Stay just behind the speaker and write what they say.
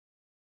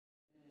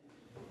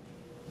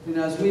And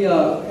as we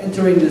are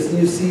entering this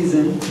new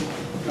season,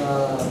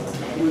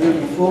 we're going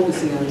to be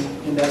focusing on,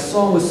 and that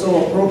song was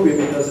so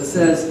appropriate because it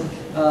says,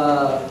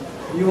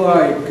 you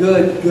are a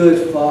good,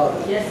 good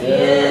Father. Yes, He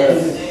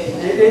is.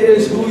 It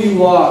is who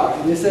you are.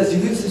 And it says,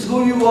 this is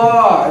who you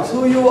are. It's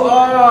who you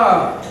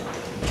are.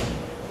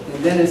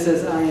 And then it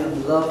says, I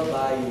am loved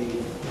by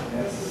you.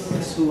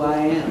 That's who I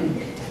am.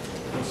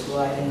 That's who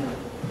I am.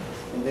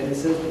 And then it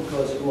says,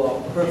 because you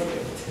are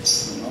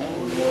perfect in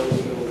all your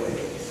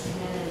ways.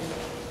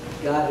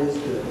 God is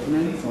good.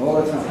 Amen?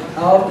 All the time.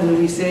 How often do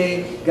we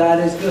say God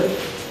is good?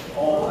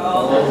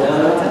 All the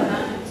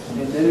time.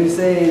 And then we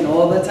say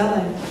all the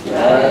time.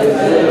 God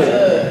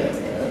is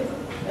good.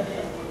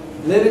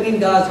 Living in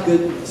God's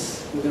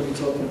goodness, we're going to be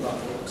talking about,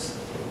 folks.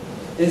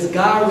 Is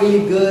God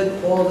really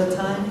good all the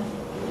time?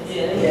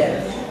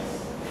 Yes.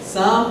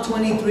 Psalm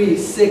 23,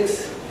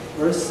 6,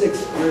 verse 6,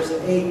 verse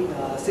 8,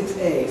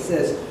 6a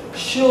says,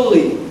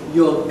 surely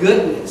your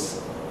goodness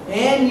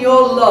and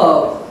your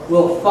love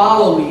will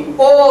follow me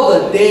all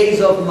the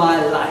days of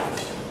my life.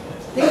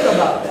 Think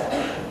about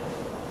that.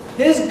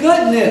 His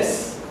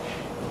goodness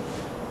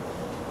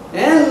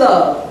and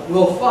love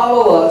will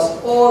follow us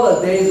all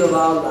the days of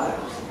our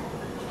lives.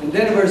 And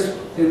then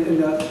in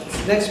the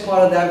next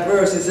part of that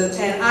verse it says,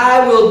 and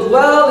I will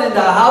dwell in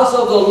the house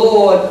of the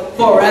Lord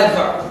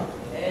forever.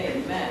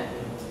 Amen.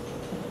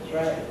 That's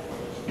right.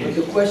 But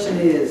the question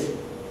is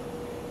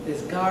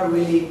God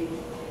really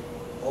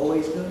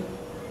always good?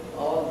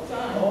 All the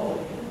time. Oh.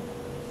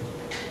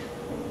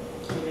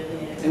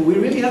 And we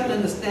really have to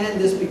understand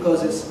this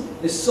because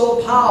it's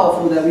so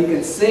powerful that we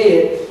can say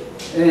it.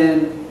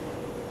 And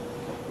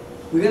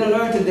we're going to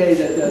learn today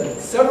that there are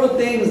several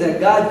things that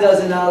God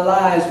does in our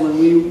lives when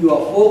we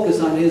are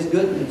focused on His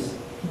goodness.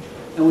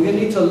 And we're going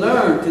to need to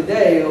learn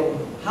today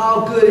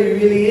how good He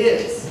really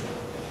is.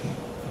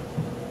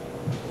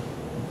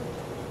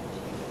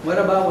 What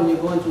about when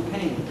you're going through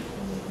pain,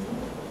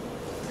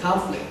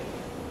 conflict,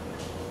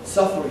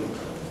 suffering,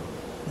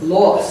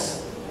 loss?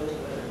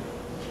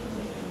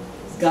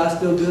 Is God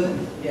still good?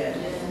 Yes.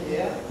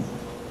 Yeah.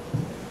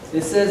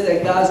 It says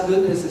that God's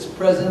goodness is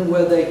present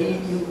whether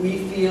we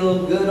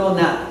feel good or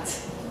not.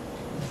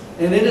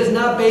 And it is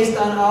not based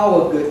on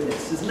our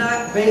goodness. It's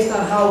not based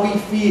on how we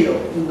feel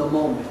in the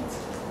moment.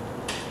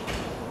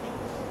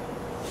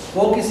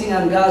 Focusing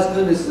on God's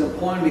goodness is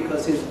important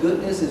because His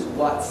goodness is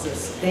what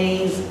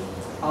sustains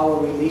our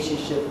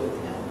relationship with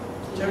Him.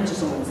 Turn to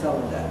someone and tell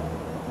them that.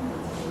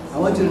 I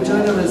want you to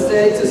turn to them and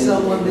say to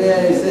someone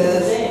there, it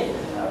says,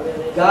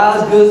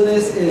 God's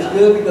goodness is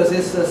good because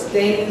it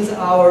sustains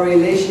our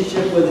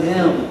relationship with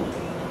Him.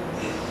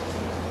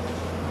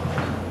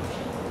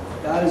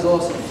 God is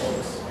awesome,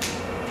 folks.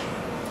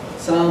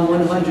 Psalm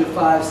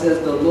 105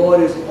 says, the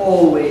Lord is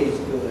always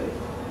good.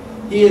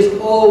 He is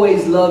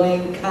always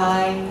loving,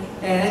 kind,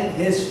 and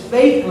His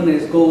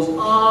faithfulness goes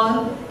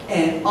on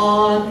and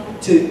on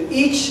to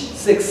each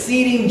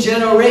succeeding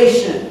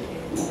generation.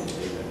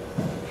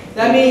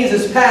 That means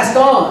it's passed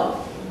on.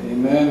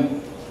 Amen.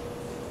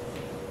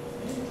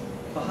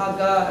 How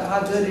God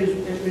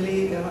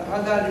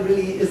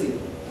really is He?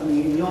 I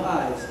mean, in your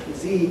eyes,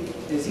 is He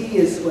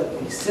what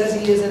He says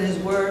He is in His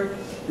Word?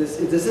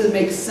 Does it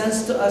make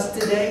sense to us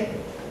today?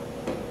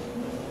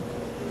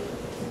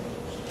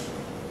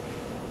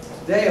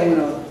 Today, I want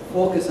to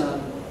focus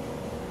on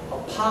a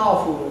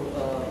powerful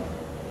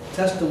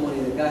testimony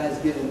that God has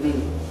given me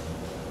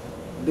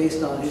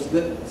based on His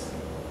goodness.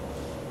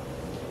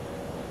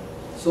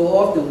 So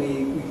often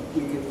we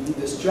can be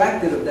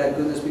distracted of that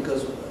goodness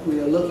because we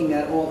are looking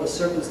at all the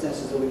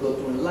circumstances that we go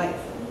through in life.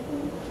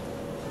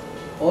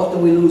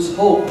 Often we lose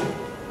hope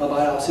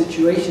about our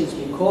situations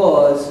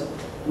because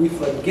we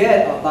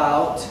forget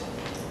about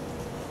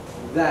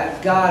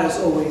that God is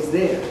always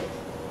there.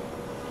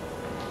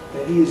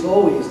 That He is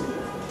always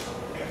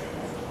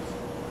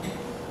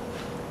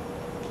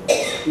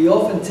there. We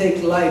often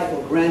take life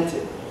for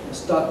granted and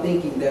start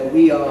thinking that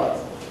we are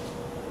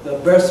the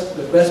best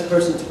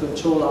person to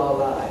control our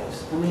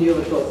lives. How many of you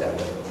ever thought that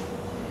way?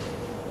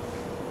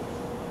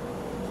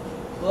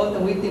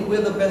 Often we think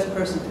we're the best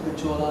person to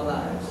control our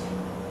lives.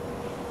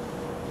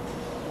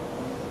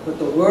 But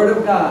the Word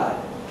of God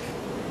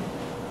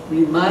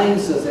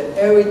reminds us that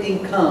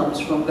everything comes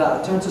from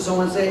God. Turn to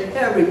someone and say,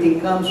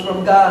 everything comes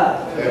from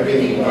God.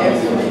 Everything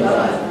comes from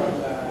God.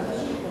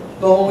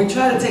 But when we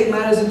try to take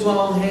matters into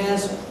our own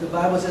hands, the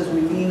Bible says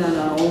we lean on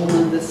our own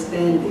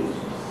understanding.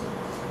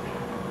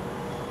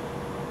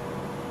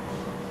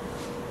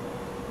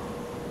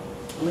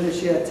 I'm going to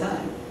share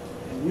time.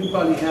 And you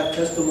probably have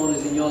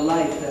testimonies in your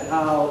life that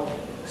how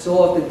so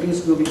often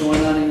things will be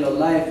going on in your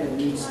life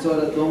and you sort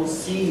of don't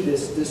see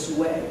this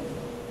way.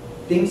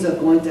 Things are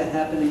going to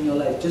happen in your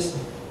life. Just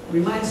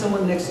remind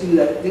someone next to you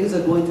that things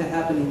are going to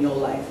happen in your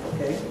life,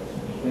 okay?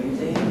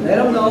 Let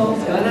them know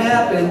it's going to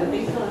happen.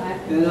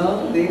 You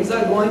know, things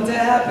are going to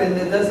happen.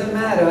 It doesn't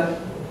matter.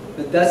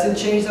 It doesn't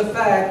change the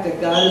fact that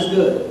God is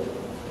good.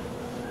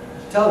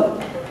 Tell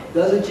them. It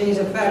doesn't change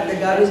the fact that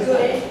God is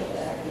good.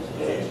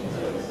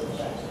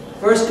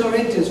 1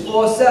 Corinthians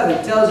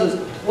 4:7 tells us,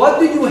 what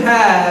do you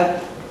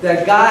have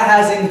that God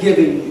hasn't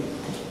given you?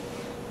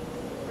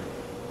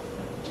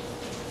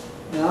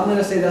 Now I'm going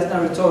to say that's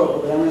not rhetorical,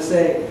 but I'm going to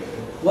say,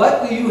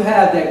 what do you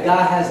have that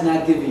God has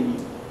not given you?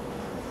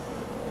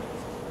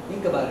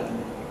 Think about it a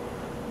minute.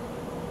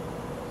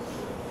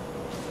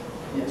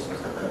 Yes.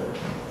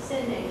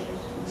 Sin nature.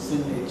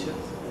 Sin nature.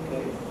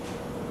 Okay.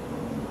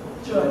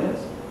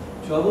 Troubles.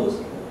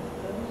 Troubles.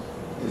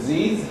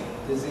 Disease.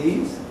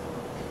 Disease.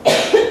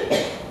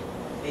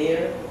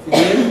 Fear.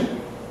 Fear.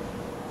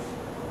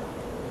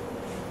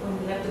 When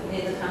we have to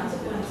pay the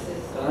consequences.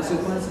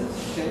 Consequences.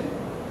 Okay.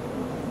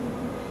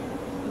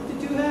 What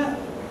did you have?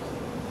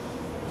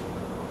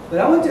 But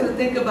I want you to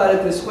think about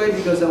it this way,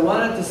 because I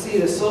wanted to see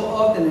that so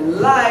often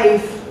in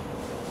life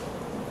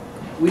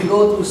we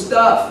go through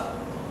stuff.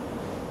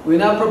 We're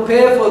not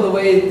prepared for the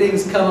way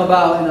things come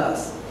about in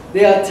us.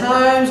 There are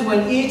times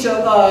when each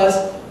of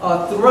us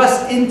are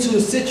thrust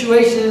into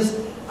situations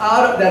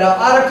that are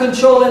out of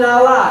control in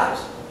our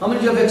lives. How many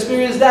of you have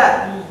experienced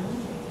that?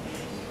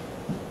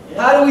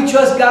 How do we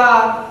trust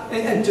God?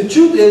 And the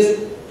truth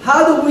is,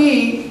 how do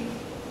we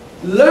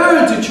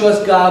learn to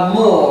trust God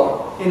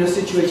more in a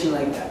situation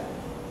like that?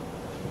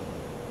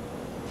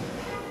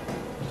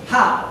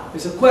 How?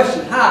 It's a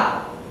question. How?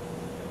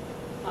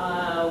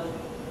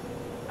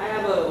 I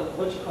have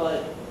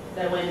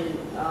that when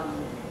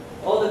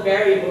all the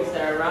variables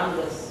that are around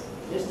us,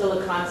 they're still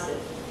a constant.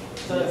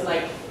 So it's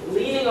like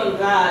leaning on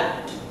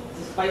God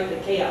despite the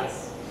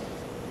chaos.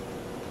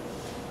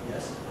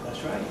 Yes,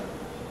 that's right.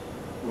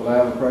 Well, I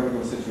have a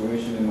practical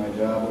situation in my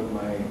job with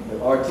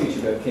the art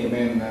teacher that came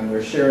in, and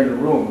we're sharing a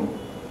room,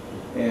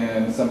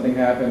 and something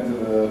happened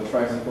to the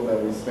tricycle that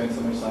we spent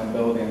so much time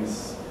building.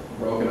 It's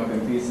broken up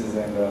in pieces,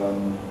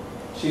 and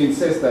she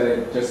insists that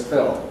it just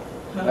fell.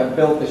 I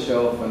built the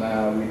shelf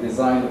and we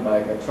designed the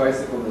bike. A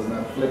tricycle does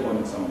not flip on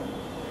its own.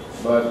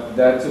 But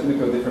that took me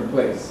to a different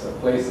place, a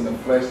place in the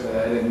flesh that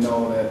I didn't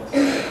know that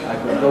I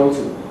could go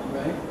to.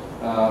 Right.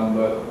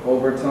 But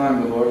over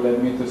time, the Lord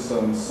led me to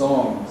some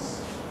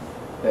songs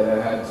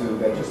that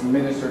just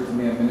ministered to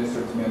me and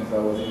ministered to me until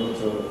I was able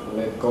to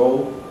let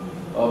go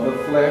of the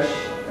flesh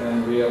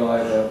and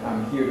realize that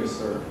I'm here to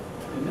serve.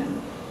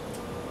 Amen.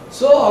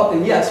 So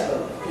often, yes,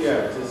 brother.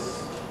 Yeah,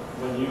 just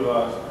when you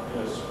are in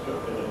a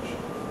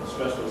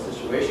stressful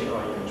situation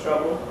or you're in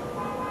trouble,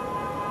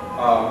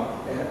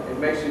 it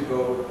makes you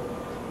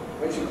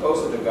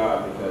closer to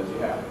God, because you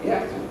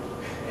have to,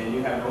 and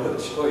you have no other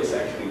choice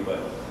actually. But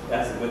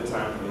that's a good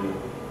time for you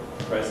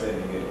to press in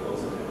and get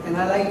closer to Him. And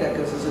I like that,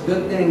 because it's a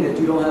good thing that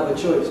you don't have a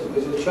choice,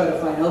 because you'll try to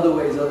find other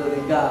ways other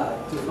than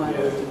God to find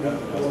ways to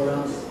go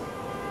around it.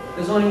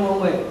 There's only one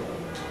way.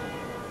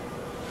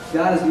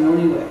 God is the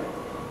only way.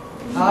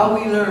 How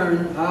we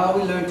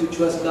learn to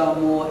trust God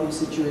more in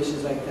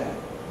situations like that.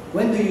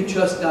 When do you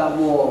trust God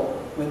more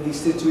when these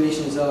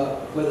situations are,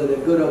 whether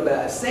they're good or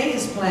bad?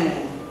 Satan's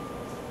plan,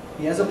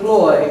 he has a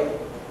ploy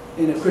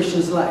in a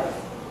Christian's life.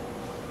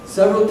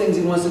 Several things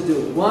he wants to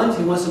do. One,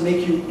 he wants to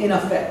make you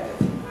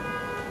ineffective.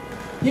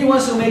 He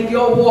wants to make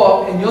your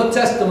walk and your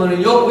testimony,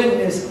 your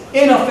witness,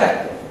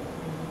 ineffective.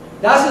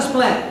 That's his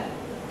plan.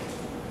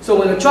 So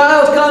when the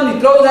trials come, he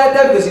throws at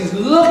that because he's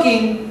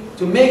looking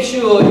to make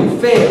sure you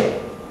fail.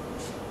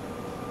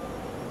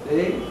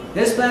 See?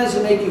 His plan is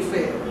to make you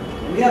fail.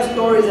 And we have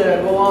stories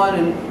that go on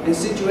in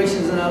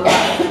situations in our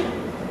lives.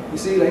 You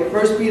see, like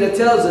 1 Peter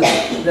tells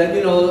us that,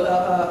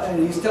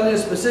 and he's telling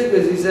us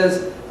specifically, he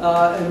says,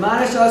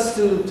 admonish us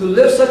to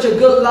live such a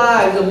good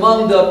life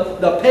among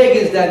the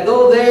pagans, that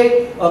though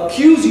they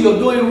accuse you of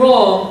doing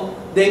wrong,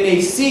 they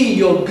may see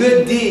your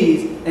good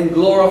deeds and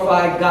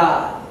glorify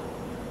God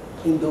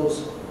in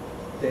those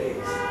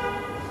days.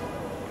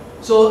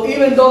 So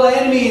even though the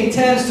enemy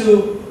intends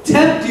to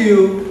tempt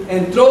you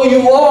and throw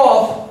you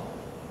off,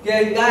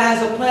 okay, God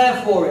has a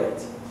plan for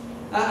it.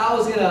 I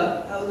was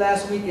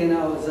last weekend,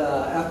 I was,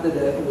 after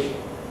it was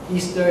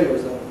Easter, it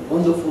was a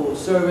wonderful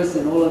service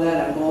and all of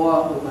that. I go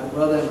out with my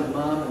brother and my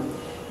mom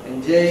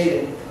and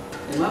Jay,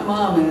 and my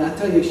mom, and I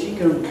tell you, she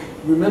can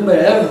remember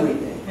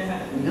everything.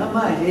 And her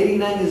mind,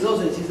 89 years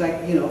old, and she's like,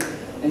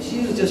 and she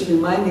was just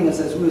reminding us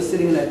as we were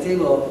sitting at that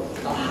table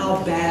of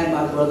how bad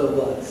my brother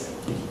was.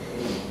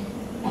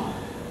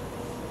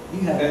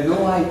 You have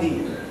no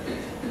idea.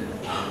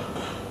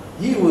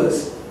 He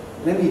was,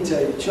 let me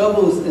tell you,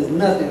 trouble is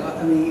nothing.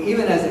 I mean,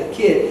 even as a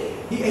kid,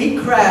 he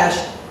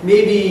crashed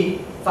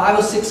maybe 5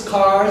 or 6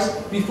 cars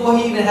before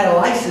he even had a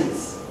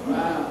license.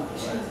 Wow.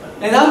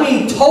 And I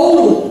mean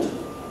totaled.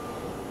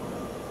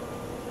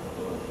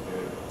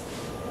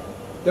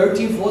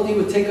 13, 14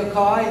 would take a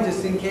car, he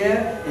just didn't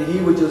care, and he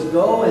would just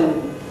go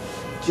and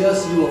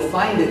you will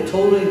find it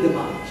totally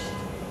demolished.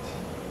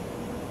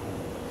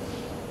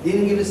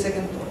 Didn't give a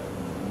second thought.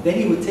 Then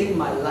he would take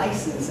my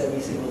license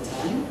every single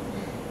time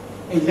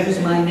and use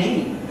my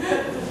name.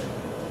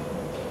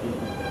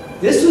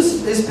 This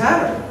was his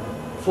pattern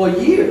for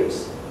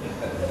years.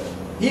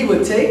 He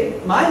would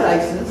take my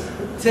license,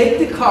 take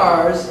the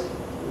cars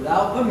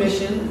without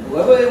permission,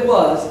 whoever it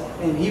was,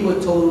 and he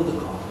would total the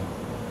car.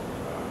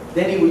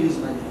 Then he would use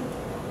my name.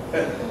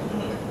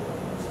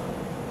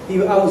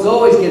 I was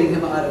always getting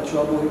him out of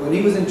trouble. When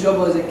he was in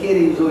trouble as a kid,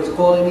 he was always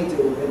calling me to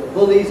the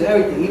bullies,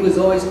 everything. He was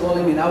always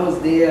calling me, and I was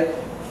there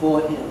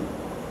for him.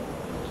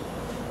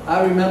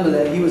 I remember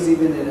that he was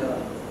even in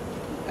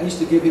I used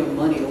to give him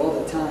money all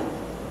the time.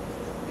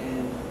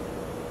 And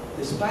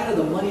despite of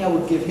the money I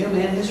would give him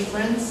and his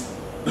friends,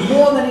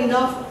 more than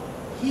enough,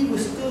 he would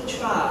still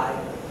try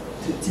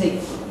to take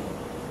from me.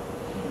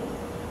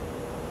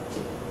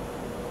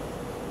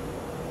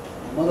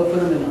 My mother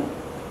put him in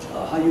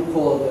how you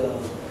call the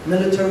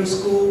military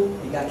school.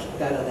 He got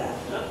kicked out of that.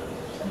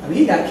 I mean,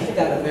 he got kicked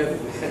out of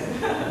everything.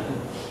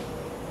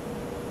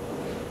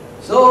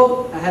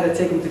 So I had to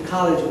take him to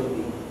college with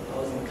me. I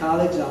was in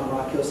college out in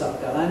Rock Hill,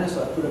 South Carolina,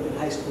 so I put him in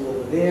high school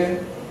over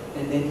there,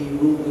 and then he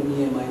roomed with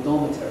me in my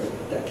dormitory.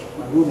 That kicked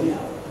my roommate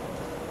out.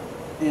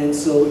 And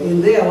so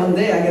in there, one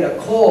day I get a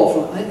call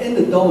from in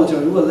the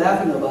dormitory. We were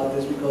laughing about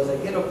this because I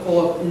get a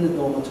call in the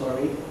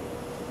dormitory,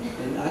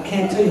 and I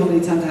can't tell you how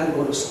many times I had to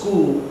go to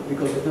school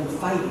because of them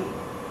fighting.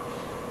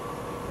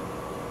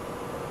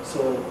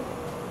 So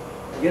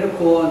I get a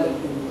call, and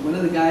one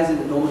of the guys in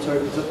the dormitory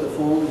picked up the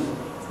phone.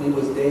 His name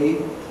was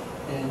Dave,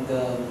 and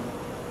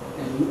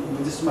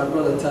this is my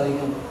brother telling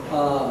him,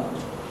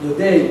 "Yo,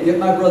 Dave, get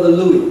my brother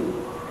Louis."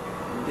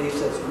 And Dave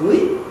says,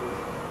 "Louis?"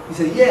 He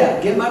said,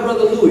 "Yeah, get my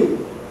brother Louis."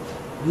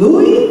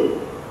 "Louis?"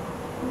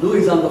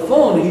 Louis on the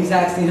phone, and he's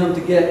asking him to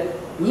get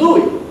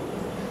Louis.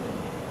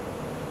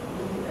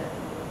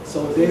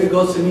 So David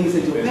goes to me and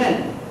says, "Yo,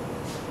 Ben,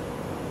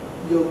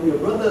 your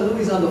brother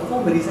Louis on the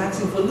phone, but he's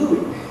asking for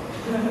Louis."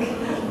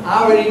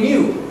 I already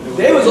knew.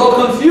 They was all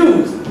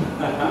confused.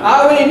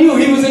 I already knew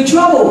he was in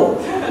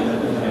trouble.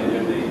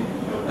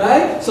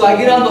 Right? So I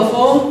get on the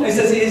phone, and he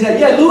said,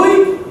 "Yeah,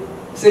 Louis?"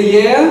 I say,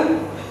 "Yeah."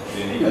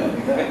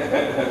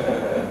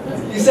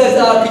 He says,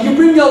 "Can you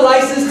bring your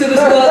license to the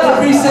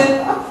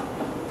precinct?"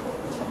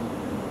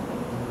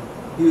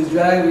 He was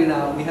driving me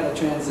now. We had a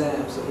Trans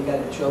Am, so he got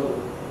in trouble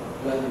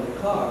driving the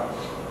car.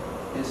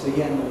 And so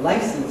he had no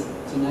license,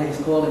 so now he's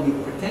calling me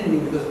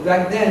pretending, because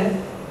back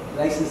then,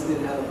 license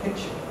didn't have a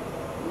picture.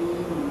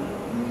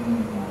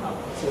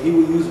 So he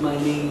would use my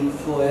name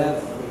for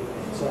everything.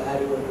 So I had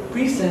to go to the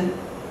precinct.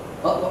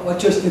 What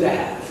choice did I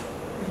have?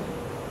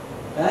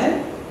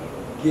 Right?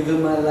 Give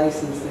him my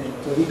license then,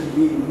 so he could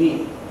read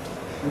me.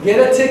 We get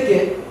a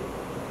ticket,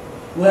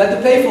 we'll have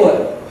to pay for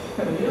it.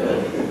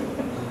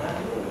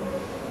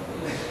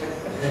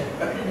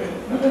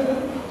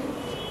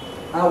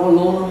 Our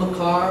loan on the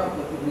car,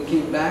 when we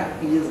came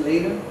back years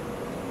later,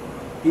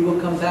 he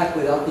would come back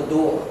without the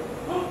door.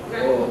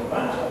 Oh,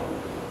 wow.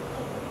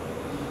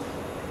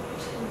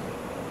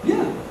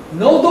 Yeah,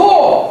 no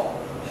door.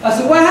 I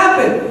said, "What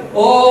happened?"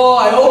 "Oh,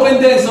 I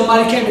opened it and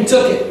somebody came and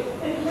took it."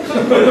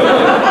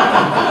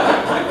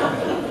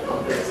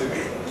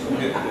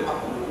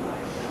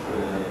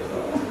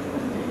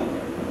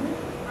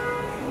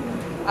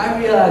 I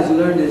realized,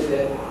 learned it,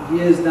 that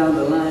years down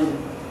the line,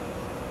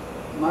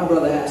 my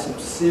brother had some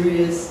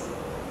serious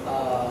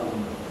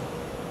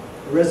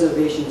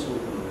reservations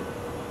with me.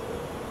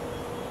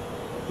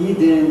 He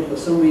didn't, for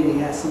some reason, he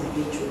had some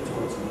hatred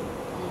towards me.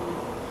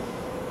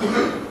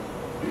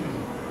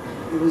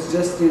 It was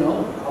just, maybe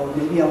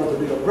I was a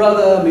bigger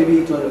brother, maybe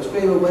he thought it was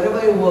favorite, whatever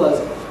it was,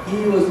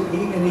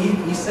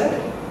 he said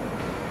it.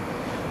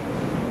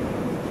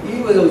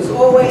 There was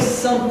always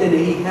something that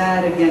he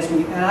had against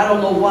me, and I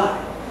don't know why.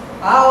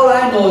 All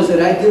I know is that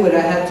I did what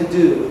I had to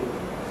do.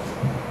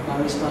 My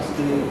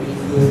responsibility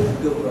to be a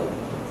good brother.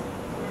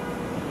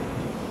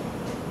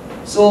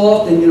 So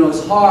often,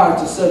 it's hard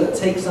to sort of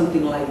take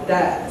something like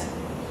that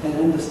and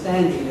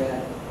understanding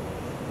that,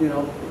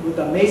 but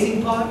the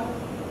amazing part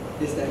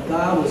is that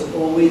God was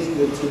always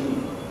good to me.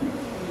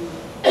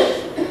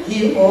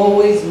 He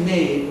always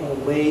made a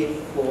way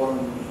for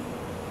me.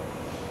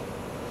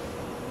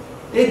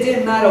 It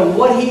didn't matter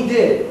what he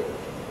did,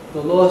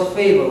 the Lord's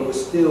favor was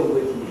still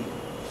with me.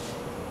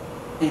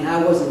 And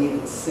I wasn't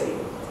even saved.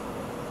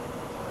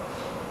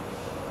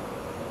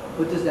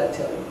 What does that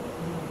tell you?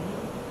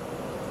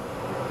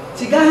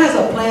 See, God has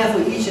a plan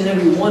for each and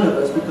every one of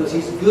us because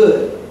he's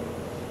good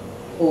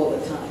all the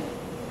time.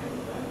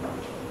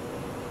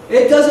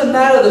 It doesn't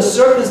matter the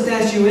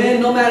circumstance you're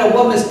in, no matter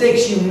what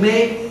mistakes you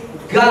make,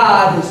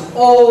 God is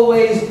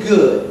always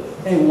good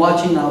and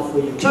watching out for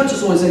you. Turn to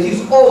someone and say,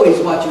 he's always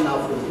watching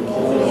out for you.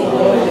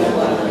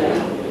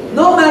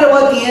 No matter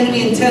what the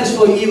enemy intends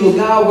for evil,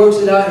 God works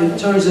it out and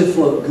turns it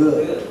for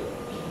good.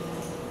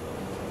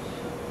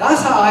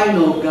 That's how I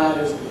know God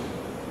is good.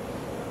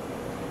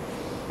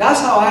 That's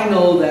how I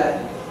know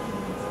that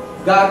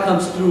God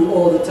comes through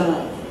all the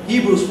time.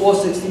 Hebrews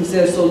 4:16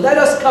 says, "So let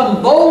us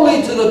come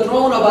boldly to the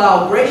throne of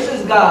our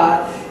gracious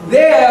God.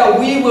 There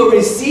we will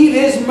receive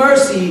his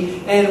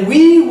mercy and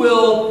we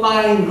will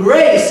find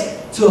grace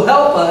to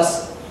help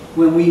us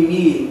when we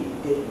need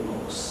it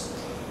most."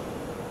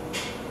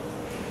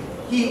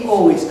 He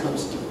always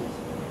comes through.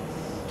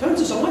 Turn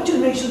to someone. I want you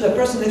to make sure the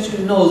person next to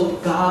you knows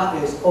God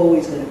is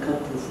always going to come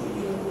through for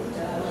you.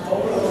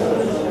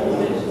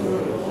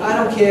 I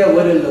don't care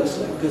what it looks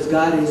like because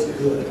God is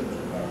good.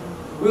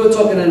 We were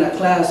talking in a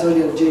class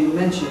earlier, Jay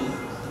mentioned,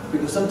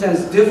 because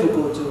sometimes it's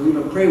difficult to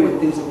even pray when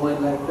things are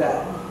going like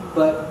that.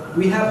 But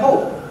we have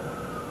hope.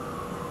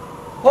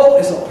 Hope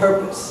is a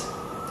purpose.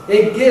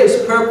 It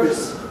gives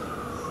purpose.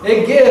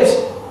 It gives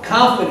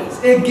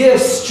confidence. It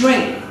gives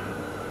strength.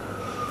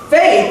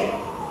 Faith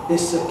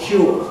is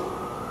secure.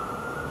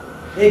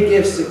 It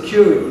gives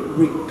security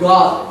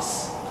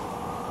regardless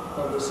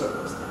of the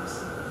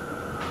circumstance.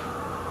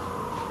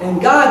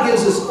 And God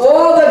gives us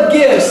all the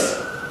gifts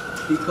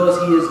because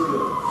He is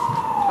good.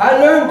 I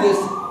learned this,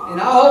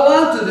 and I hold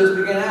on to this,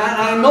 because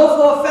I know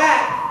for a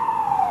fact,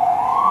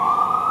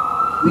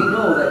 we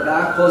know that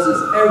God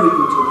causes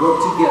everything to work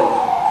together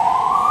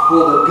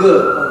for the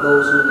good of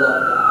those who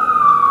love God.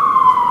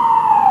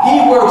 He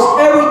works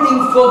everything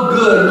for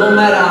good, no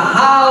matter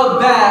how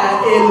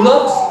bad it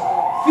looks,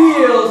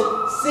 feels,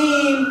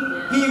 seems.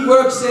 He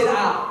works it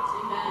out.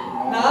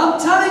 Now, I'm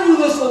telling you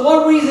this for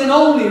one reason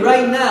only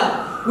right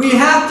now. We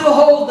have to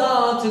hold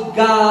on to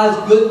God's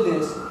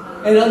goodness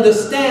and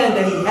understand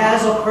that He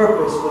has a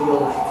purpose for your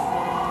life.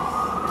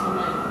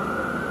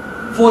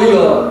 For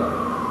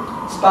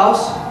your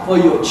spouse, for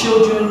your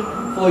children,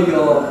 for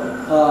your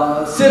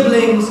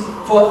siblings,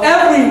 for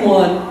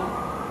everyone,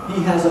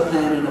 He has a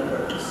plan and a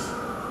purpose.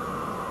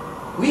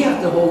 We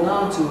have to hold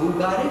on to who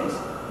God is,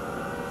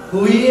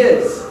 who He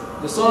is.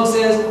 The song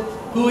says,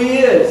 who He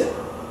is,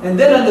 and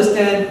then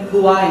understand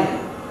who I am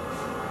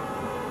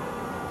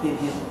in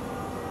Him.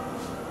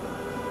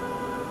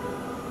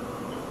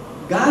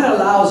 God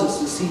allows us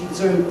to see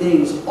certain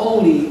things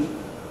only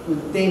when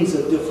things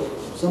are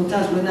difficult.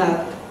 Sometimes we're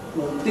not,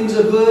 when things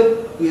are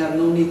good, we have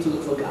no need to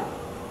look for God.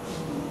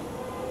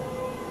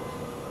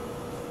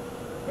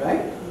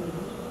 Right?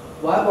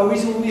 What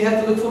reason would we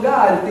have to look for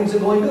God if things are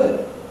going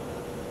good?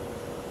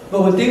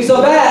 But when things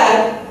are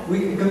bad, we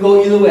can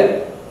go either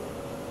way.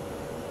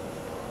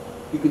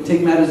 You can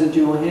take matters into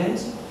your own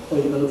hands, or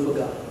you can look for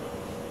God.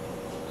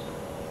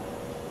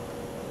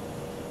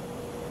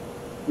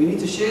 We need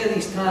to share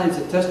these kinds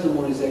of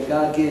testimonies that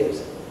God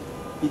gives.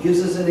 He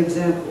gives us an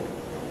example.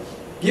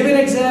 Give an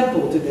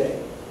example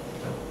today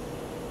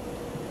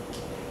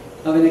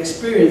of an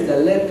experience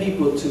that led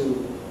people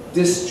to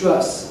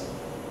distrust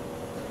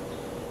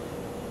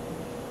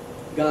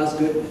God's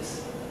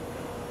goodness.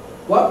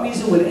 What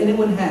reason would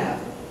anyone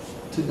have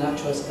to not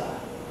trust God?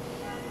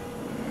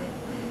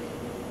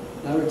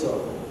 Now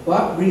rhetorical.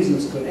 What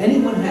reasons could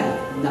anyone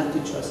have not to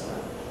trust God?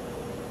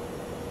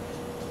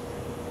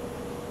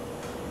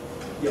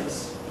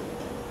 Yes.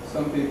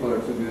 Some people are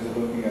too busy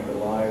looking at the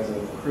lives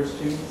of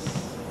Christians,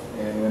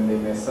 and when they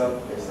mess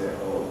up, they say,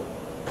 oh,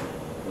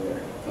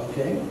 there.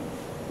 Okay.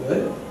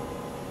 Good.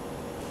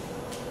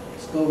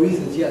 Let's go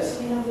reasons. Yes.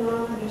 They have the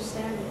wrong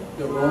understanding.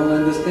 The wrong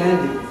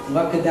understanding.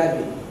 What could that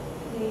be?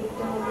 They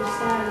don't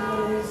understand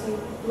what it is. They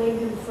blame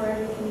Him for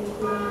everything,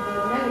 including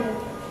the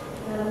negative,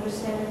 not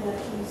understanding that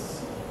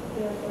He's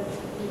there for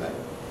them. Right.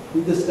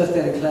 We discussed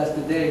that in class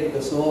today,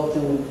 because so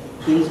often when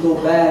things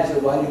go bad, so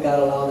why did God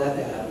allow that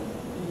to happen?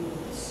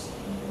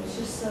 It's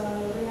just a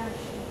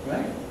reaction.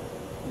 Right?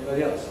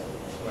 Anybody else?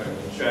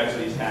 When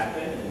tragedies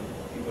happen and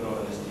people don't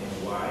understand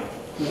why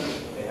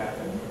they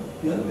happen,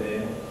 Yeah. and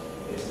then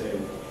they say,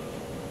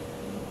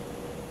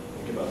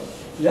 give up.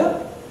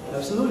 Yeah,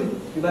 absolutely.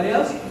 Anybody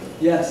else?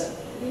 Yes.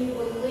 You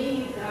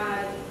believe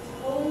God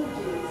told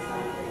you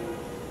something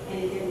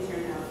and it didn't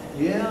turn out that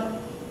way. Yeah,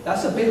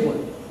 that's a big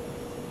one.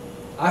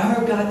 I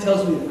heard God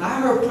tells me,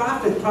 I heard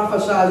prophet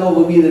prophesied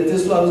over me that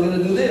this is why I was going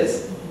to do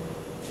this.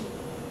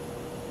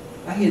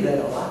 I hear that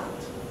a lot.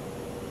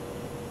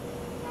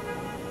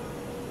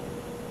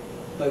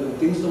 But when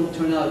things don't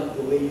turn out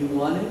the way you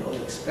want it or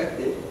expect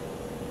it,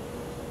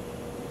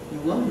 you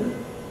wonder.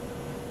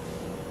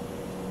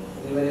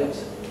 Anybody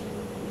else?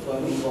 Before I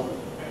move on.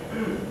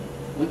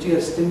 I want you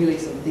to stimulate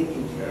some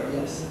thinking here.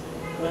 Yes.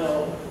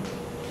 Well,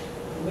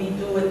 we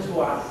do it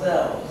to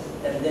ourselves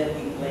and then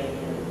we blame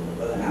Him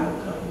for the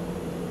outcome.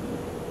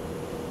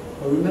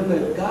 But remember,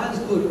 if God's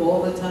good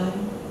all the time,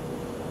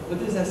 what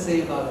does that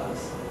say about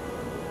us?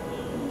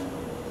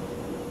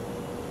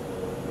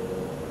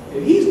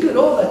 If He's good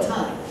all the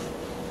time,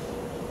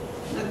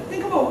 now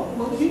think about,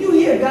 when you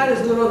hear God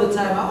is good all the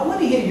time, I want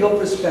to hear your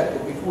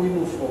perspective before we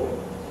move forward,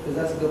 because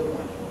that's a good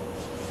point.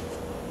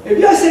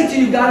 If I say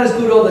to you, God is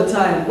good all the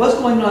time, what's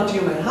going on to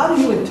your mind? How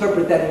do you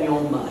interpret that in your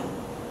own mind?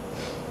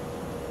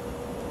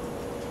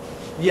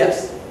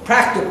 Yes.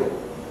 Practical.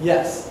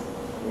 Yes.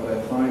 What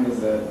I find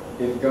is that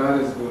if God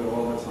is good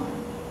all the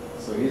time,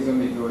 so He's going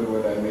to be good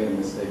whether I made a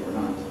mistake or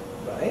not.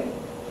 Right?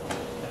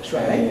 That's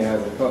And He right.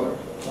 has it covered.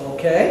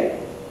 Okay.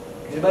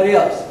 Anybody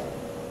else?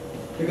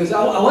 Because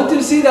I want you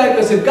to see that,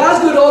 because if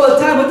God's good all the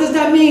time, what does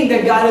that mean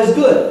that God is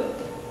good?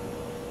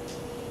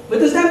 What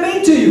does that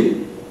mean to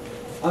you?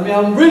 I mean,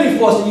 I'm really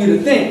forcing you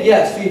to think.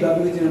 Yes, Phoebe, I'll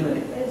be with you in a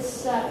minute.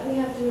 It's that we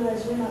have to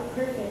realize we're not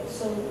perfect,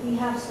 so we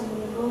have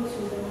someone to go to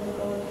when we're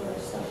going through our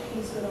stuff.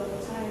 He's good all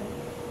the time.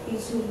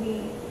 He's who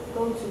we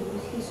go to.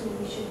 He's who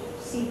we should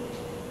seek.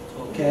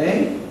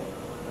 Okay.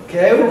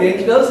 Okay, we're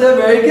getting closer.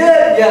 Very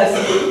good. Yes.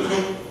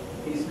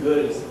 He's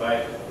good in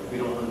spite if we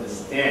don't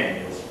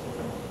understand it.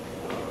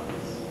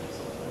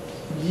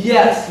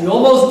 Yes. You're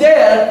almost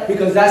there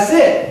because that's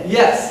it.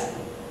 Yes.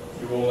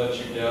 He won't let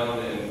you down,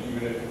 and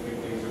even if you think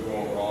things are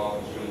going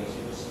wrong, you only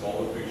see the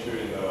smaller picture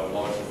in the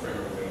larger frame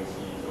of things.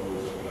 He's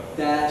always looking up.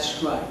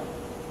 That's right.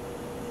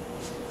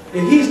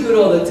 If he's good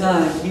all the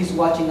time, he's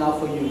watching out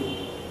for you.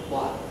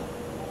 Why?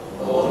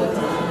 All the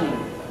time.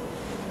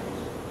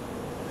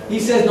 He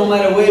says no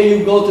matter where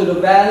you go to the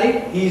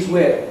valley, he's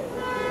where?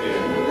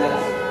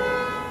 That's,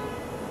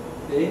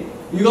 see?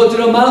 You go to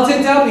the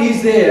mountaintop,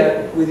 he's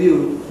there with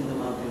you in the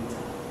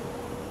mountaintop.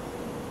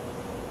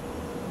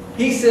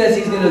 He says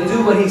he's going to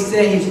do what he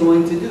said he's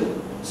going to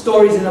do.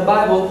 Stories in the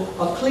Bible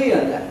are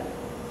clear on that.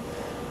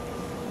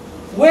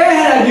 Where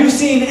have you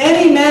seen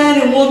any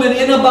man and woman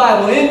in the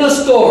Bible, in the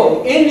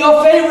story, in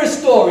your favorite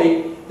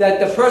story, that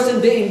the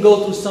person didn't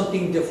go through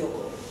something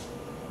difficult?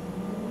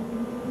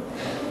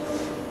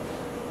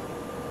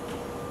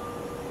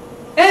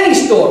 Any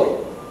story.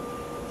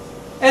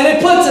 And it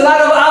puts a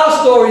lot of our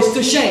stories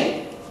to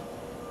shame.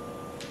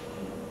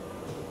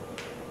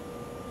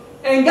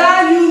 And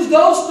God used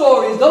those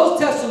stories, those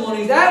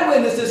testimonies, that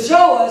witness to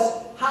show us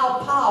how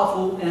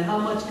powerful and how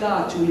much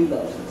God truly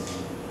loves us.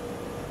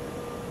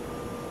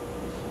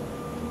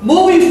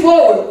 Moving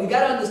forward, we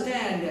got to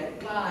understand that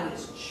God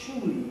is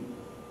truly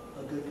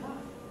a good God,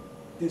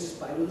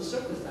 despite of the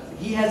circumstances.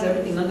 He has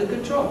everything under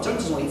control.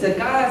 Church is one. He said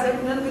God has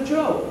everything under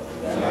control.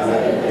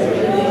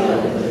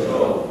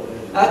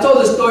 I told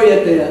the story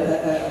at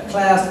the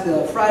class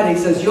Friday. It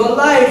says, your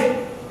life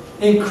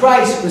in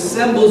Christ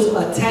resembles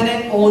a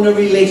tenant-owner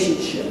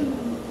relationship.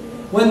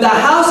 When the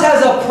house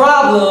has a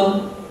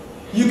problem,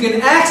 you can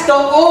ask the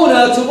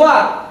owner to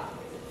what?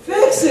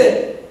 Fix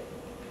it.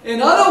 In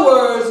other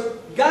words,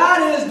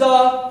 God is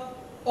the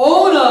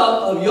owner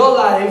of your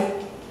life.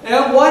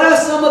 And what are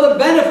some of the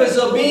benefits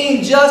of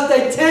being just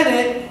a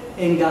tenant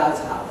in God's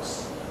house?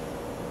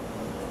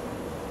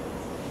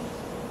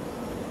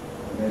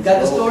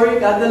 Got the story?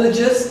 Got the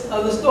gist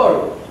of the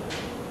story?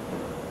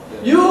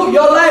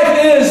 Your life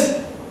is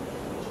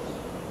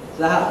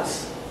the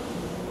house.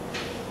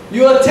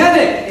 You're a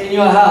tenant in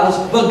your house,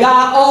 but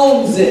God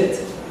owns it.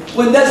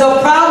 When there's a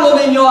problem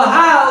in your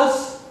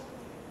house,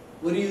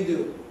 what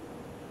do?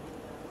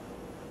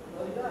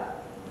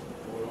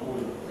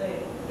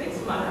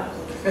 Fix my house.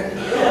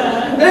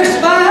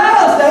 Fix my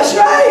house, that's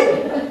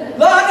right.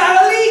 Lord, I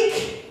got a leak.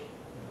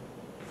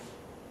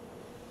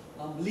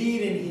 I'm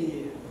bleeding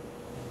here.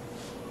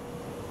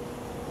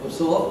 But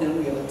so often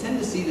we have a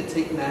tendency to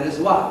take matters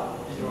what?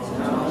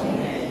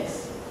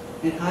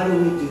 And how do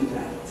we do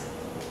that?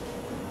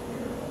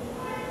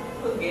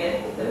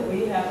 Forget that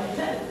we have a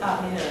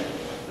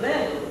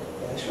landlord.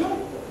 That's right.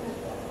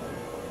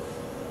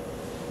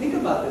 Think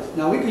about this.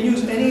 Now we can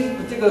use any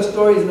particular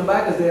stories in the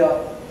Bible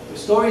because the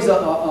stories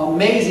are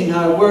amazing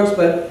how it works.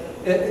 But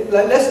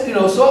let's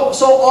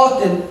so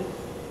often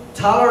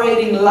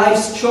tolerating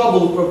life's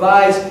trouble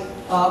provides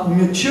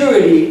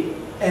maturity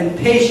and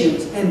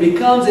patience and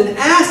becomes an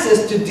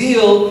asset to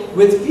deal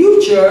with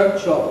future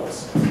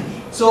troubles.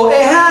 So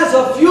it has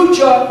a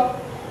future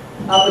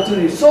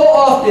opportunity. So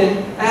often,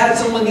 I had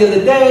someone the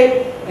other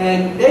day,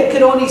 and they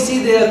could only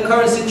see their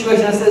current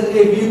situation. I said,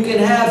 if you can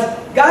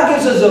have, God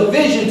gives us a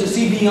vision to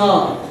see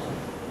beyond.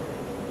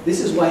 This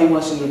is why He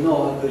wants you to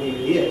know how good He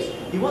really is.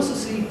 He wants to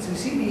see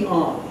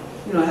beyond.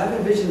 You know,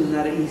 having vision is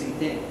not an easy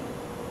thing,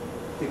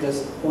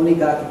 because only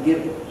God can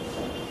give it.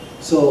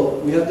 So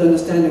we have to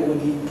understand that when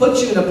He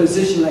puts you in a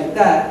position like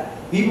that,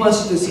 He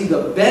wants you to see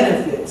the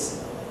benefits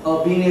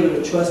of being able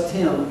to trust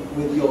Him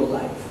with your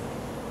life.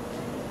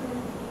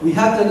 We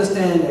have to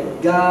understand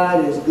that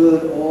God is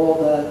good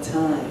all the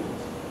time.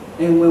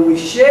 And when we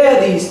share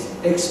these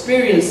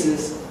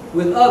experiences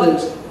with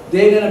others,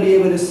 they're going to be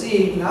able to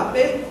see, not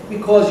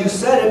because you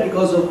said it,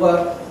 because of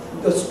what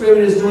the Spirit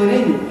is doing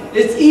in you.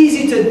 It's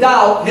easy to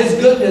doubt His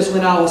goodness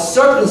when our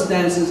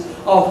circumstances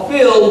are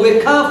filled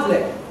with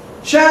conflict,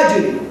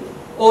 tragedy,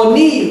 or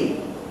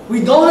need.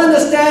 We don't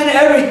understand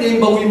everything,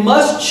 but we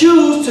must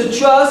choose to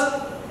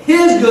trust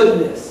His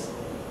goodness.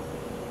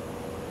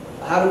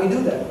 How do we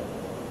do that?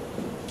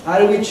 How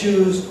do we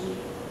choose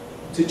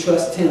to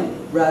trust Him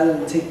rather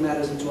than take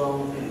matters into our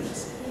own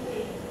hands?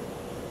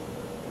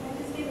 Can I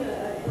just give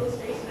an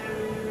illustration I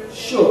remember?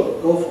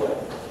 Sure, go for it.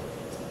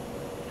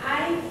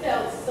 I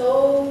felt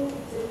so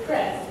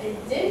depressed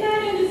and did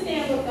not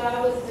understand what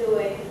God was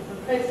doing when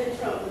President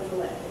Trump was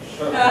elected.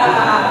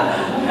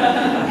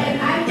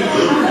 And I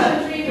thought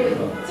our country was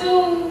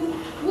doomed.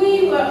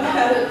 We were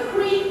on the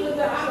creek with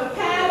the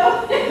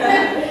avocado.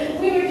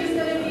 We were just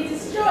going to be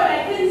destroyed.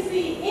 I couldn't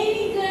see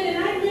any good,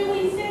 and I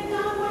really said,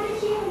 God, why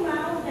did you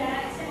allow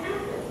that to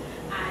happen?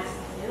 I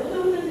still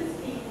don't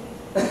understand.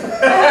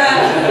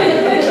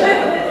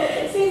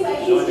 It seems like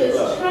He's just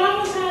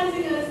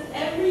traumatizing us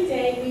every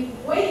day. We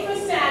wait for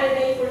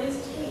Saturday for His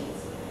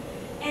tweets.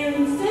 And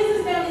He sends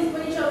us down these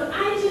great shows.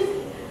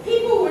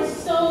 People were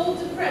so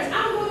depressed.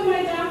 I'm going to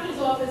my doctor's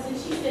office, and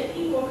she said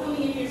people are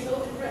coming in here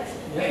so depressed.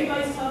 Yeah.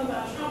 Everybody's talking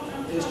about Trump.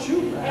 It's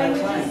true. And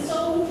we're just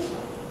so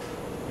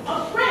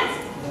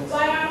oppressed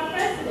by our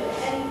president.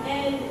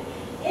 And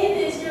in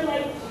this, you're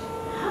like,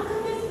 how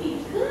can this be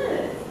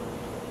good?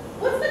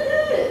 What's the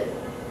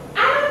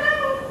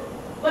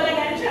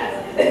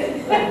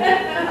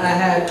I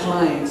had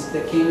clients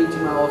that came into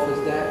my office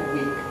that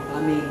week.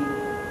 I mean,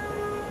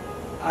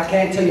 I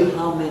can't tell you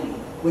how many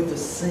with the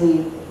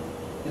same,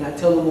 and I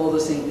tell them all the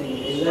same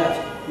thing. They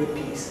left with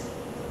peace.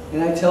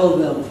 And I tell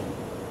them,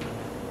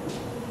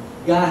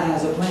 God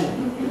has a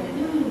plan.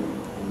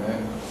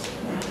 Amen.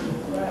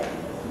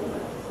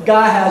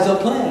 God has a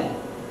plan.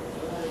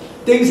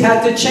 Things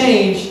have to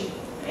change,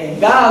 and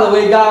God, the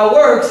way God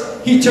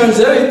works, He turns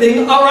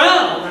everything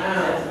around.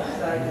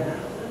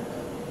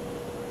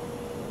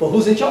 But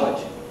who's in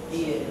charge?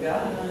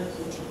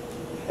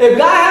 If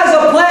God has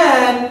a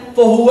plan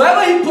for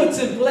whoever He puts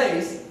in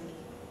place,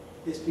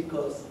 it's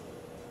because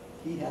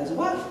He has a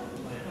what?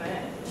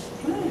 Plan.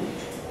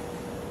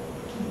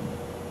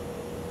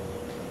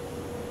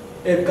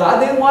 If God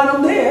didn't want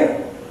them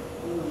there,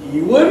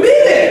 He wouldn't be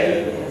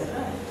there.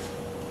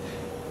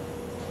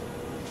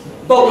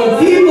 But when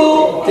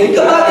people think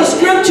about the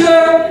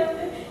scripture,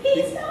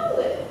 He's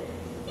solid.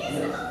 He's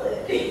solid.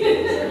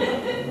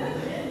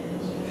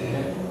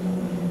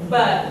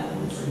 But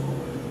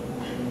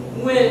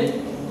when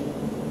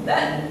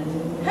that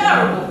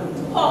terrible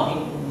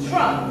talking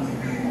Trump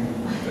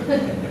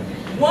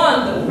won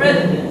the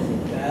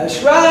presidency,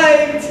 that's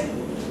right.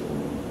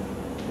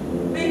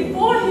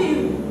 before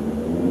he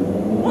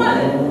won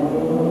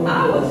it,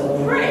 I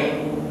was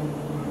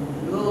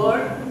praying,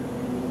 Lord,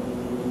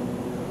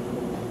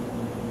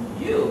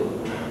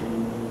 you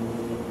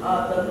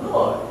are the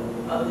Lord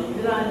of the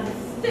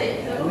United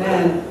States.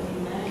 Amen.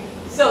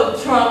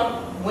 So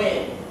Trump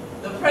wins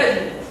the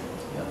presidency.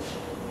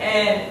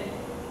 And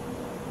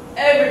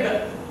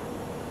everybody,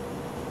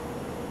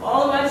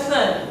 all of my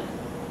sons,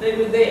 they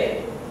were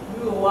there.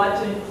 We were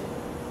watching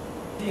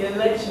the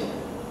election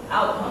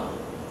outcome.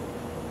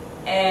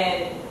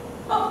 And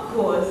of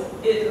course,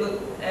 it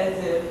looked as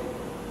if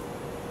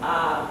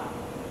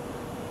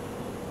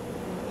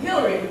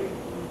Hillary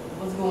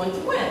was going to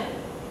win.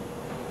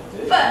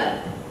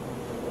 But,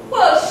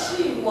 well,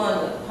 she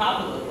won the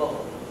popular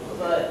vote.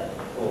 But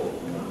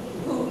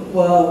Putin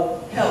Well,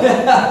 helped. we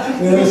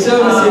have a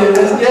service here.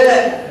 Let's get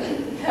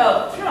it.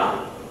 Helped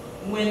Trump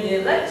win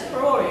the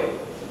electoral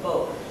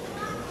vote.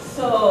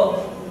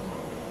 So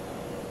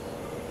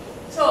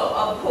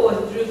of course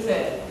Drew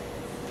said,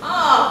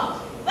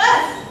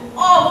 that's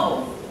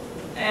awful.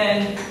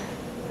 And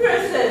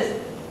Chris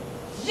says,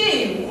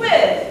 gee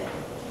whiz.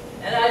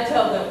 And I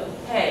tell them,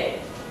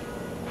 hey,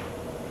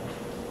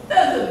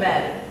 doesn't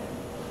matter.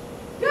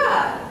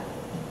 God,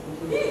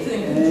 He's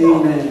in control.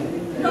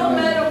 Amen. No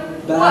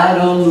matter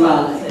Bottom what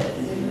Trump line.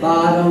 says.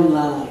 Bottom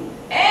line.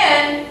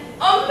 And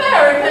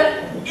America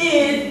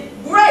is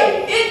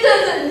great. It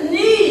doesn't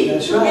need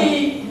That's to right.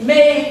 be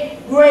made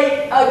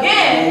great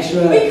again. That's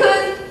right.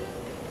 Because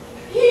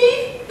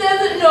he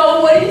doesn't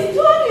know what he's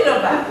talking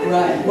about.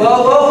 Right.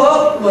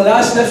 Well,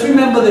 let's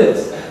remember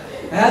this.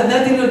 It has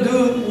nothing to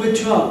do with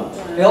Trump.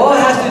 It all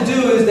has to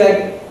do is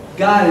that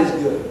God is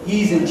good.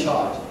 He's in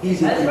charge.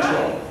 He's in That's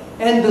control. right.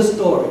 End the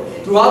story.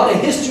 Throughout the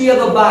history of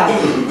the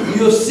Bible,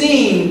 you've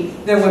seen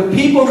that when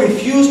people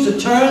refuse to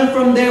turn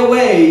from their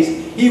ways,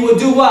 He would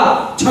do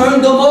what?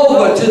 Turn them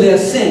over to their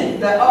sin.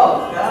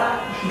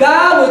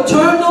 God would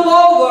turn them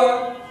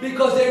over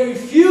because they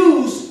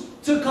refuse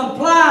to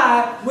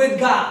comply with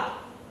God.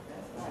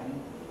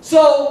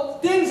 So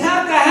things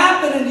have to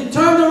happen and be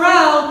turned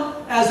around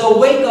as a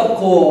wake-up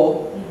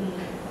call.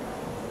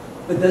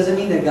 But doesn't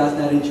mean that God's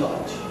not in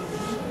charge.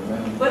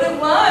 But it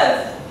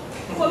was,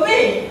 for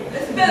me,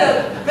 it's been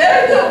a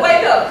very good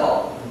wake-up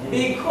call.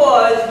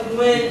 Because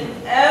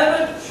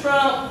whenever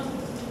Trump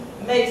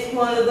makes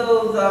one of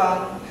those,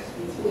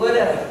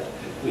 whatever,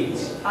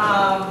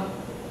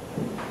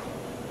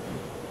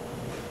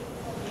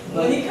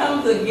 when he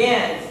comes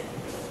against,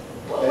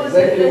 what was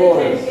it that he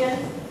came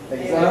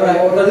against? All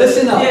right, but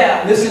listen up.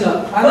 Yeah. Listen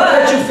up. I'm going to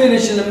let you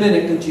finish in a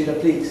minute, Conchita,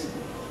 please.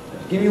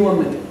 Give me 1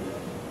 minute.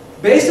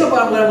 Based on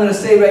what I'm going to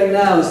say right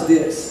now is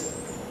this.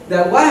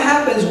 That what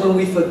happens when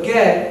we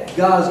forget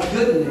God's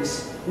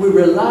goodness, we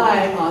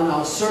rely on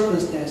our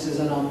circumstances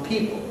and on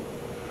people.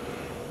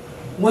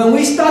 When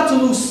we start to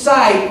lose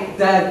sight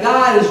that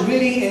God is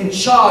really in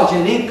charge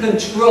and in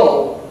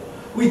control,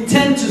 we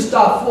tend to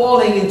start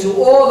falling into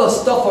all the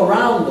stuff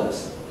around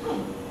us.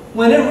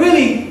 When it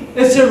really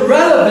is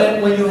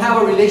irrelevant when you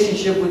have a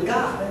relationship with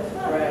God.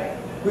 Right.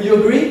 Will you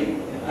agree?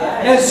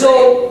 And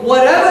so,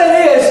 whatever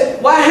it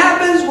is, what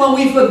happens when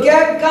we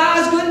forget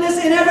God's goodness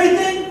in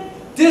everything?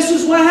 This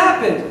is what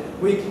happens.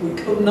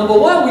 Number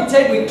one, we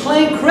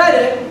claim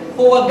credit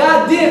for what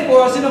God did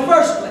for us in the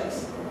first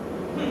place.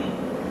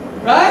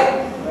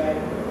 Right?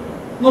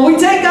 When we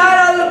take God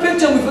out of the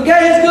picture, we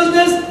forget His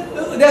goodness,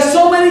 there's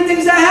so many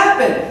things that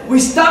happen. We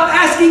stop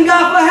asking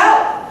God for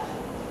help.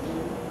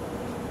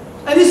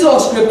 And this is all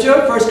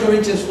scripture, 1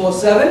 Corinthians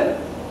 4:7.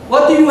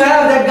 What do you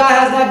have that God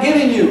has not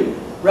given you?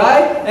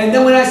 Right? And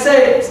then when I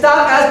say we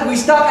stop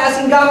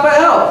asking God for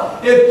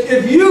help.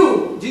 If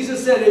you,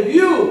 Jesus said, if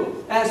you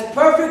as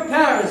perfect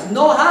parents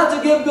know how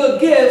to give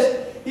good gifts,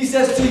 He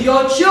says to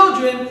your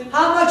children,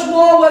 how much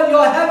more will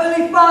your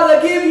Heavenly Father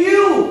give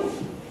you?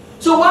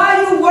 So why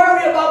are you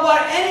worried about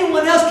what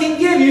anyone else can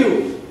give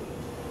you?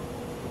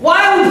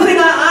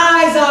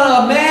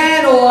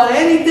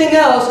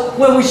 else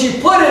when we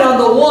should put it on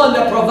the one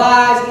that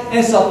provides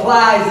and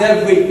supplies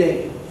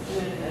everything.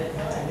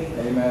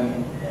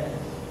 Amen.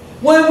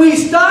 When we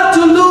start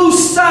to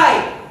lose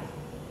sight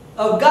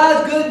of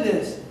God's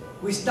goodness,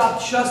 we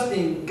stop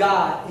trusting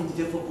God in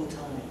difficult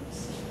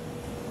times.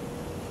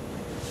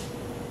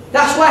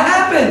 That's what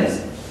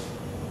happens.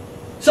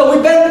 So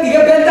we get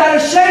bent out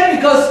of shape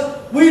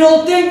because we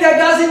don't think that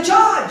God's in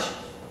charge.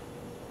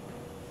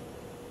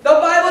 The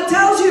Bible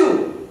tells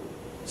you,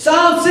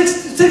 Psalm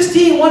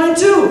 16, 1 and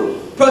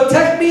 2,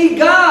 protect me,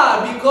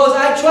 God, because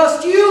I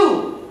trust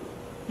you.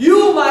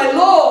 You, my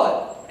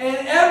Lord,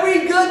 and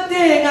every good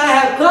thing I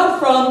have come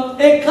from,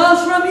 it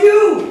comes from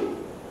you.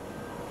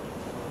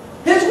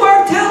 His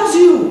word tells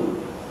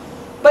you.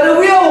 But if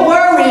we are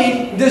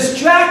worried,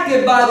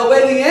 distracted by the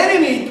way the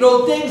enemy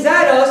throws things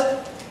at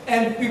us,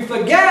 and we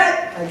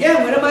forget,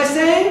 again, what am I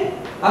saying?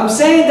 I'm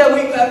saying that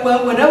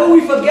whenever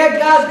we forget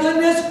God's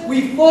goodness,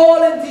 we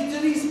fall into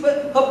these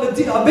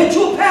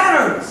habitual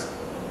patterns.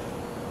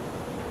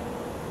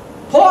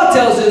 Paul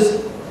tells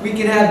us we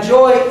can have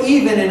joy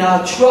even in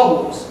our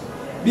troubles,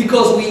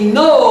 because we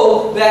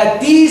know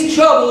that these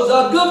troubles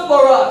are good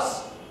for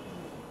us,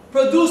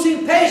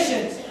 producing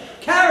patience,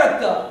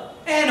 character,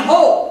 and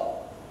hope.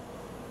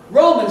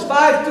 Romans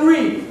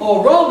 5:3,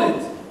 or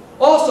Romans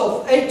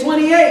also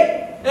 8:28.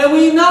 And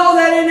we know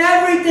that in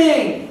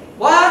everything,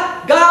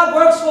 what? God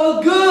works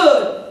for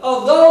good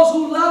of those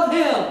who love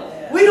Him.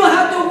 We don't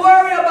have to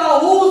worry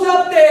about who's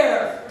up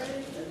there.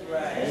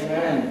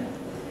 Amen.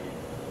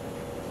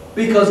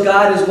 Because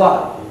God is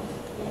what?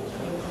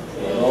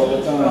 All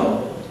the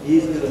time.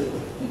 He's good.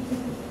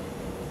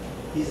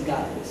 He's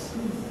got this.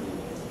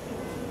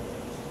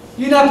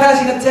 You're not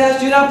passing a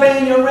test, you're not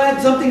paying your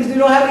rent, some things you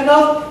don't have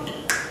enough.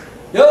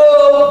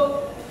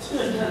 Yo!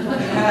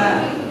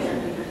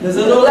 There's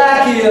a little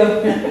lack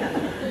here.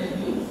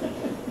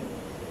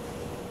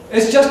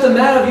 It's just a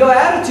matter of your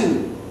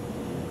attitude.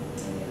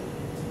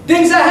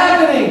 Things are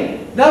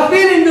happening. Not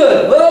feeling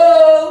good.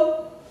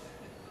 Whoa!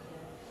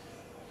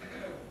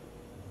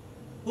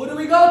 Who do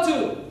we go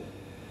to?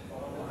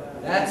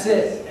 That's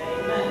it.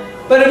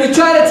 But if you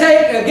try to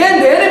take,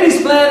 again, the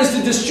enemy's plan is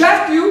to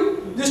distract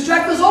you,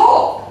 distract us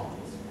all.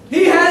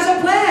 He has a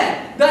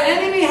plan. The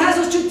enemy has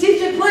a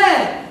strategic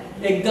plan.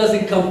 It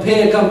doesn't come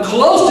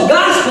close to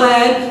God's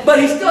plan, but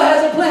he still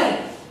has a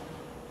plan.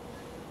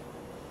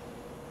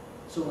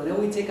 So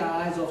whenever we take our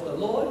eyes off the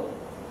Lord,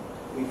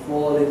 we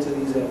fall into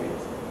these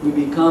areas. We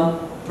become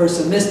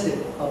pessimistic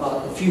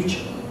about the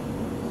future.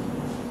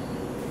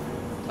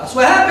 That's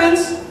what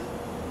happens.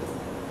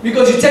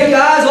 Because you take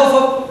your eyes off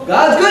of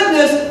God's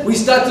goodness, we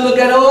start to look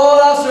at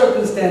all our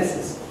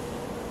circumstances.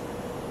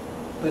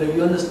 But if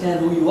you understand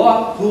who you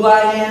are, who I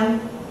am,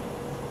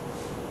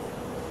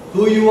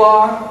 who you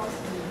are,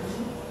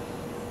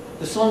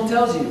 the song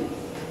tells you.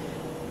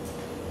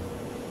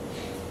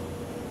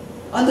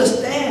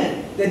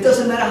 Understand that it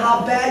doesn't matter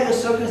how bad your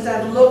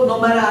circumstances look,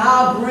 no matter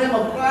how grim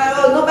or cry,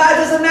 no matter,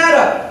 it doesn't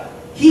matter.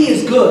 He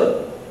is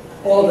good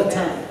all the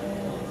time.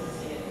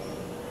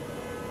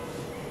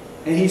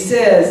 And He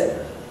says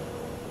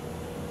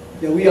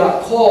that we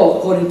are called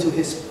according to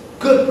His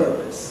good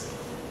purpose.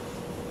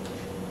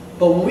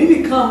 But when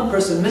we become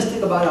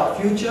pessimistic about our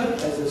future,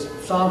 as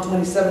Psalm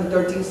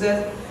 27:13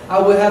 says, I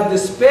will have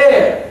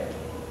despair.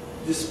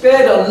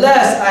 Despaired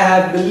unless I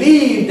have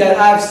believed that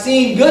I have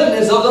seen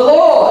goodness of the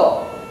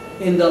Lord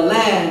in the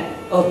land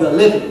of the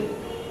living.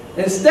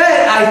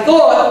 Instead, I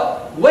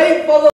thought, wait for the